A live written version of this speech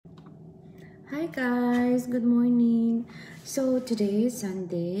Hi guys, good morning. So today is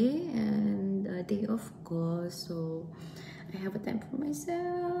Sunday and a day off ko. So I have a time for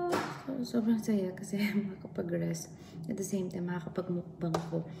myself. So sobrang saya kasi makakapag-rest. At the same time, makakapag-mukbang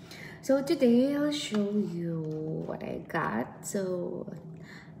ko. So today I'll show you what I got. So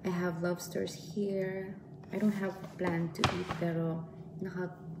I have lobsters here. I don't have a plan to eat pero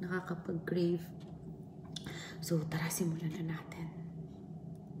nakakapag-crave. So tara, simulan na natin.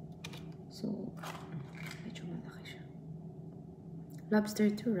 So, medyo malaki siya. Lobster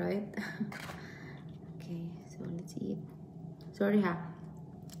too, right? Okay, so let's eat. Sorry ha.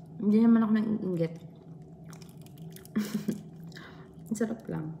 Hindi naman ako nang-iinggit. Ang sarap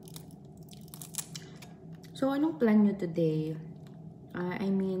lang. So, anong plan nyo today? I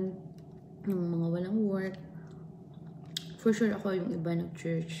mean, yung mga walang work. For sure ako yung iba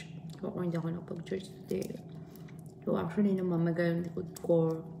nag-church. So, ako hindi ako nakapag-church today. So, actually, namamaga yung likod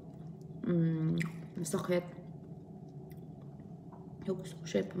ko. Masakit. So, gusto ko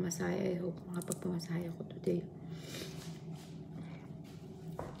siya pumasaya. I hope makapagpumasaya ako today.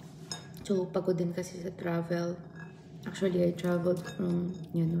 So, pagod din kasi sa travel. Actually, I traveled from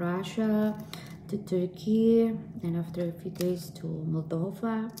Russia to Turkey. And after a few days to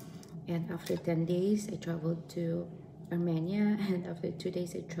Moldova. And after 10 days, I traveled to Armenia. And after 2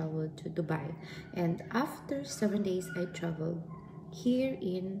 days, I traveled to Dubai. And after 7 days, I traveled here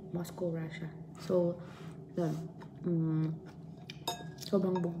in Moscow, Russia. So, yun.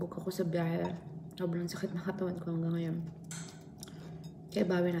 Sobrang bugbog ako sa biyahe. Sobrang sakit na katawan ko hanggang ngayon. Kaya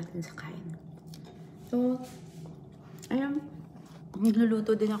bawi natin sa kain. So, ayun.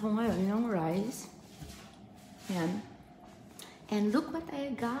 Nagluluto din ako ngayon ng rice. Ayan. And look what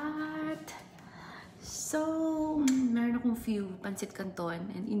I got! So, meron akong few pancit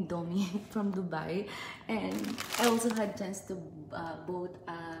canton and indomie from Dubai. And I also had chance to boat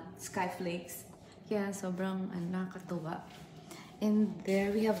skyflakes. Kaya sobrang nakakatuwa. And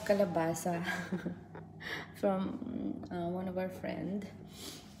there we have kalabasa from one of our friend.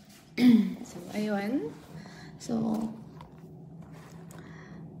 So, ayun. So,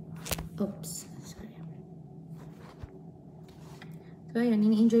 oops. Sorry. So, ayun.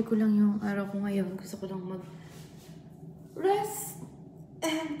 Ini-enjoy ko lang yung araw ko ngayon. Gusto ko lang mag-rest.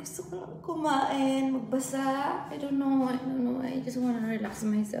 And gusto ko lang kumain, magbasa. I don't know. I just wanna relax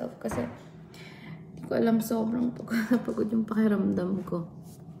myself. Kasi, hindi ko alam, sobrang pagod yung pakiramdam ko.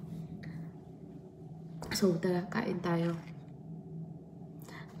 So, tara, kain tayo.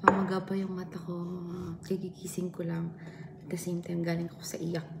 Mamaga pa yung mata ko. Kikigising ko lang. At the same time, galing ako sa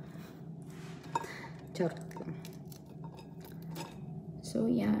iyak. Charot lang. So,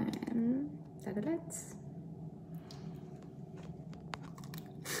 yan. Tara, let's.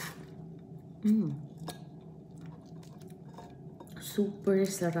 Super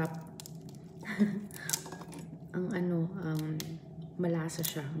sarap. Malasa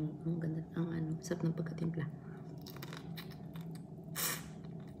siya. Ang ganda, sarap ng pagkatimpla.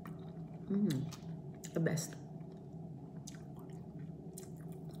 The best.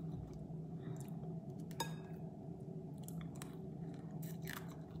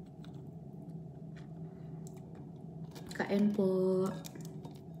 Kain po.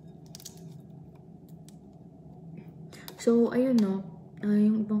 So, ayun no.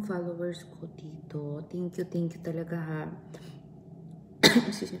 Yung ibang followers ko dito. Thank you talaga ha.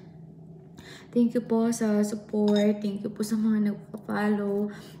 Thank you po sa support. Thank you po sa mga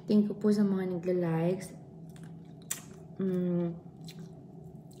nagpa-follow. Thank you po sa mga nagla-likes.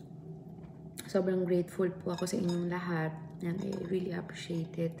 Sobrang grateful po ako sa inyong lahat. And I really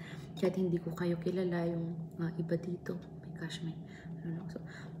appreciate it. Kahit hindi ko kayo kilala yung iba dito. My gosh, so,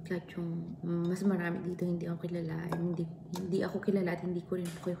 kahit yung mas marami dito hindi ako kilala. Hindi ako kilala at hindi ko rin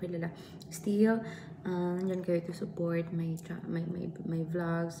po kayo kilala. Still, nandyan kayo to support my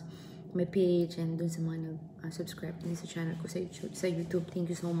vlogs, my page, and dun sa mga nag-subscribe din sa channel ko sa YouTube. Thank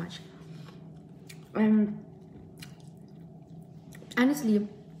you so much. Honestly,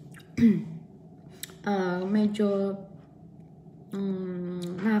 medyo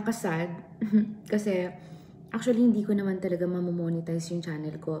nakakasad kasi actually hindi ko naman talaga mamomonetize yung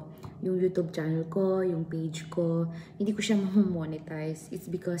channel ko. Yung YouTube channel ko, yung page ko, hindi ko siya mamomonetize. It's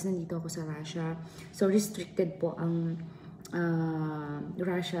because nandito ako sa Russia. So restricted po ang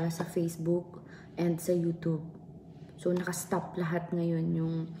Russia sa Facebook and sa YouTube. So nakastop lahat ngayon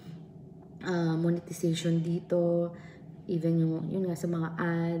yung monetization dito. Even yun nga sa mga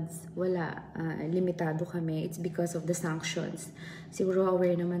ads, wala. Limitado kami. It's because of the sanctions. Siguro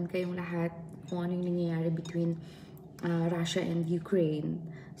aware naman kayong lahat kung ano yung nangyayari between Russia and Ukraine.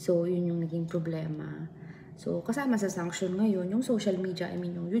 So, yun yung naging problema. So, kasama sa sanction ngayon, yung social media, I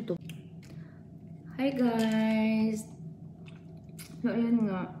mean yung YouTube. Hi guys! So,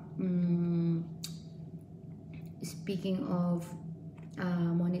 ayun nga. Speaking of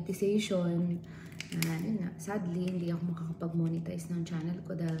monetization, yun nga, sadly, hindi ako makakapag-monetize ng channel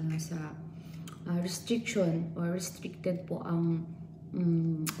ko dahil nga sa restriction or restricted po ang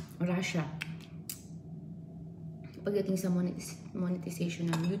Russia pagdating sa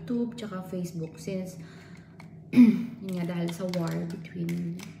monetization ng YouTube tsaka Facebook since yun nga dahil sa war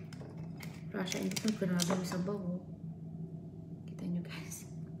between Russia and ito, grabe yung sabaw. Kita nyo guys.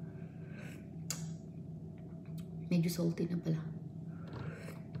 Medyo salty na pala.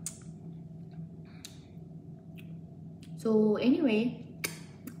 So, anyway,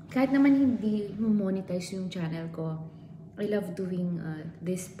 kahit naman hindi monetize yung channel ko, I love doing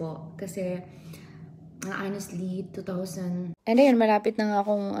this po. Kasi, honestly, 2000... And ayun, malapit na nga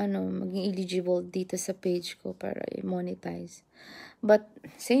akong maging eligible dito sa page ko para i-monetize. But,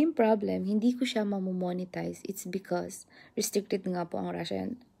 same problem, hindi ko siya mamomonetize. It's because restricted nga po ang Russia.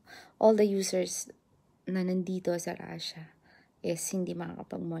 And all the users na nandito sa Russia is hindi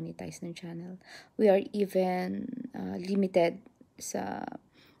makakapag-monetize ng channel. We are even limited sa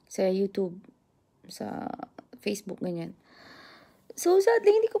YouTube, sa Facebook, ganyan. So, sadly,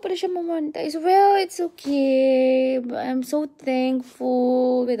 hindi ko pala siya mamonetize. Well, it's okay. I'm so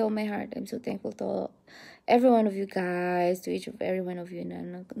thankful with all my heart. I'm so thankful to every one of you guys, to each of every one of you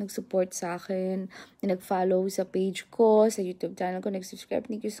na nag-support sa akin, na nag-follow sa page ko, sa YouTube channel ko, nag-subscribe.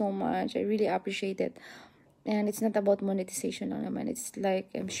 Thank you so much. I really appreciate it. And it's not about monetization lang naman. It's like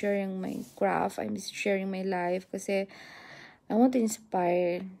I'm sharing my craft. I'm sharing my life. Kasi I want to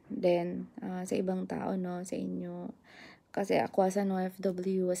inspire din sa ibang tao, no? Sa inyo. Kasi ako as an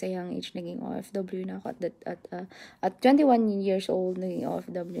OFW, as a young age, naging OFW na ako. At 21 years old, naging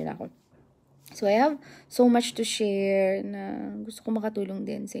OFW na ako. So, I have so much to share na gusto ko makatulong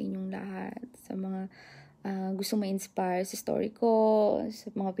din sa inyong lahat. Sa mga gusto ma-inspire sa story ko,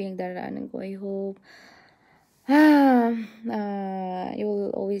 sa mga pinagdaraanan ko, I hope. You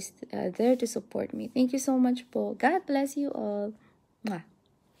will always there to support me. Thank you so much po. God bless you all. Mwah.